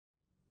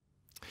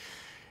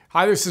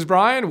Hi, this is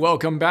Brian.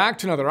 Welcome back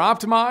to another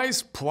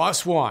Optimize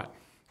Plus One.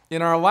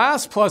 In our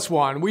last Plus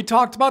One, we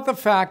talked about the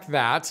fact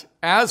that,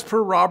 as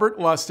per Robert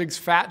Lustig's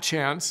fat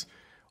chance,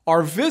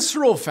 our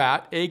visceral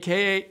fat,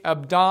 aka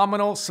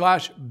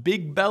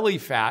abdominal/big belly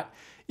fat,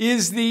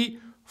 is the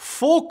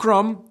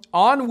fulcrum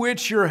on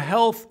which your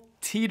health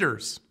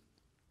teeters.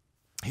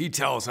 He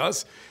tells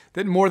us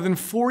that more than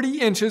 40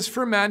 inches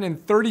for men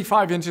and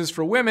 35 inches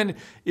for women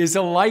is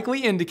a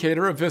likely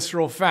indicator of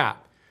visceral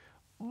fat.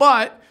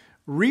 But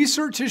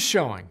research is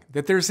showing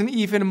that there's an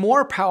even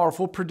more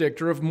powerful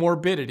predictor of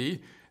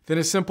morbidity than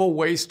a simple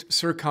waist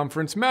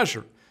circumference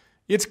measure.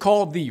 It's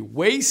called the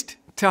waist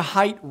to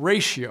height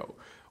ratio,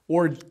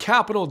 or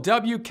capital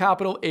W,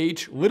 capital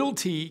H, little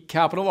t,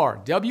 capital R,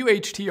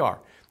 WHtR,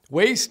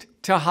 waist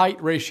to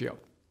height ratio.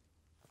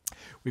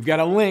 We've got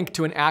a link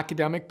to an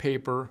academic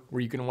paper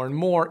where you can learn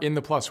more in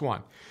the Plus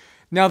One.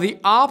 Now, the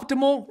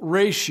optimal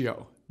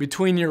ratio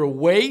between your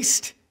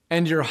waist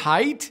and your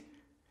height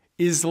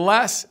is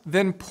less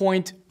than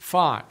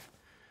 0.5.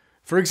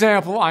 For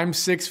example, I'm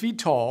 6 feet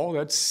tall,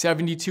 that's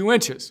 72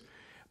 inches.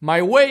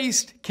 My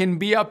waist can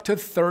be up to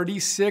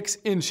 36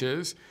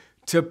 inches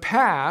to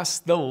pass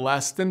the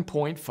less than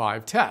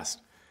 0.5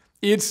 test.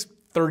 It's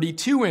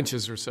 32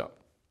 inches or so.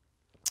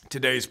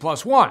 Today's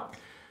Plus One.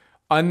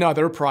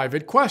 Another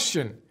private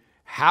question.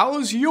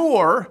 How's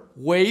your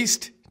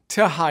waist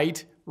to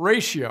height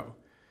ratio?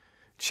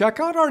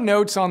 Check out our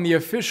notes on the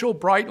official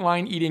Bright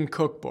Line Eating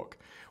Cookbook,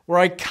 where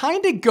I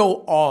kind of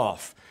go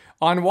off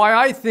on why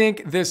I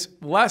think this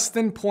less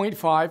than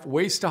 0.5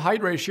 waist to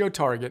height ratio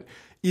target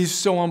is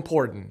so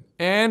important,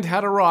 and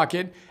how to rock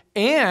it,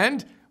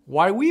 and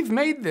why we've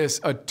made this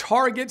a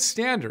target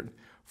standard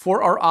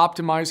for our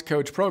Optimize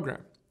Coach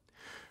program.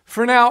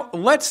 For now,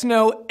 let's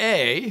know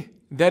A,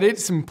 that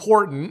it's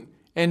important,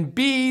 and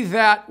B,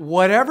 that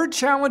whatever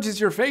challenges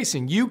you're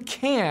facing, you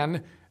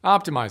can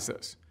optimize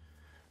this.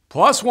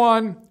 Plus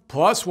one,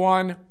 plus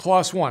one,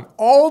 plus one,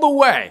 all the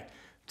way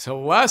to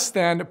less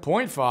than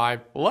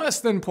 0.5,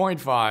 less than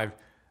 0.5,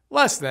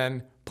 less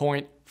than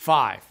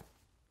 0.5.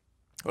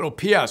 Little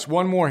PS,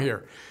 one more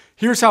here.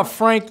 Here's how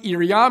Frank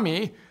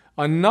Iriami,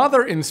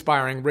 another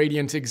inspiring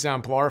Radiant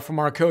exemplar from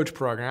our coach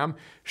program,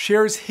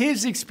 shares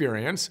his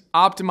experience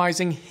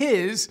optimizing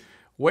his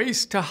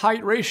waist to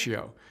height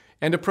ratio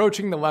and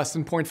approaching the less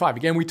than 0.5.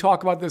 Again, we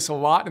talk about this a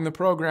lot in the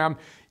program.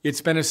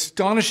 It's been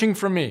astonishing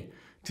for me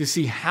to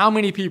see how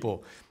many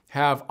people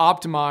have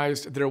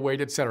optimized their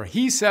weight, etc.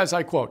 He says,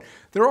 I quote,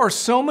 "There are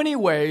so many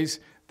ways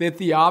that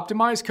the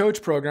Optimize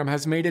Coach program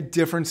has made a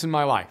difference in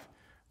my life.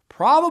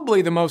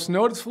 Probably the most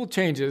noticeable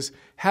changes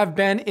have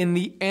been in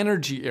the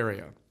energy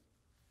area."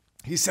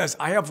 He says,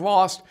 "I have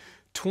lost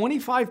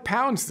 25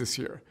 pounds this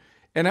year,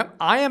 and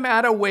I am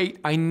at a weight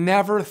I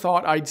never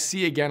thought I'd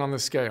see again on the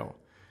scale.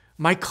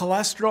 My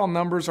cholesterol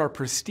numbers are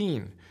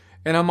pristine,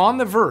 and I'm on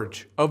the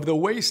verge of the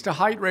waist to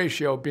height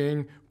ratio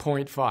being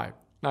 0.5.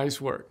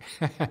 Nice work.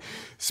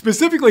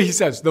 Specifically, he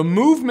says, the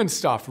movement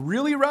stuff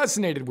really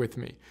resonated with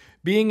me.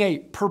 Being a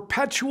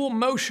perpetual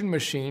motion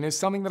machine is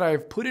something that I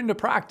have put into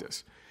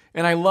practice,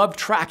 and I love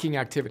tracking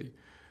activity.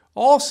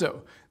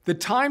 Also, the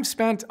time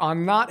spent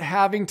on not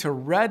having to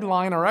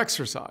redline our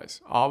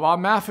exercise, a la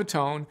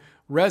Maffetone,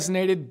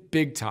 resonated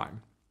big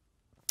time.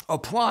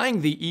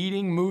 Applying the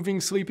eating, moving,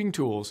 sleeping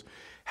tools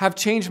have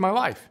changed my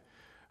life.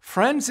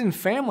 Friends and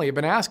family have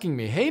been asking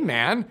me, hey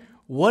man,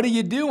 what are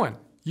you doing?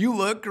 You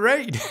look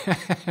great."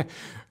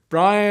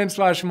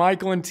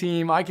 Brian/Michael and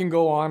team, I can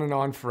go on and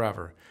on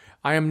forever.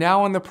 I am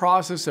now in the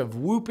process of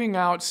whooping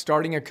out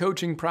starting a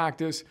coaching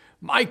practice.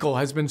 Michael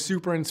has been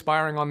super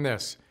inspiring on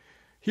this.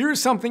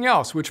 Here's something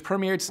else which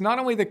permeates not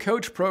only the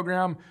coach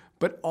program,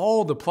 but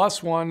all the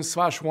Plus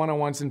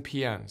Ones/101s and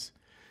PNs.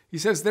 He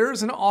says there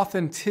is an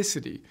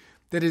authenticity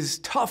that is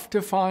tough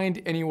to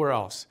find anywhere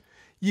else.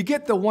 You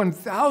get the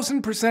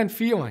 1000%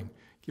 feeling,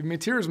 give me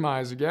tears in my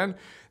eyes again,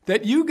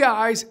 that you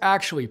guys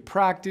actually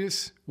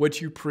practice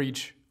what you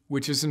preach,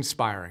 which is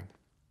inspiring.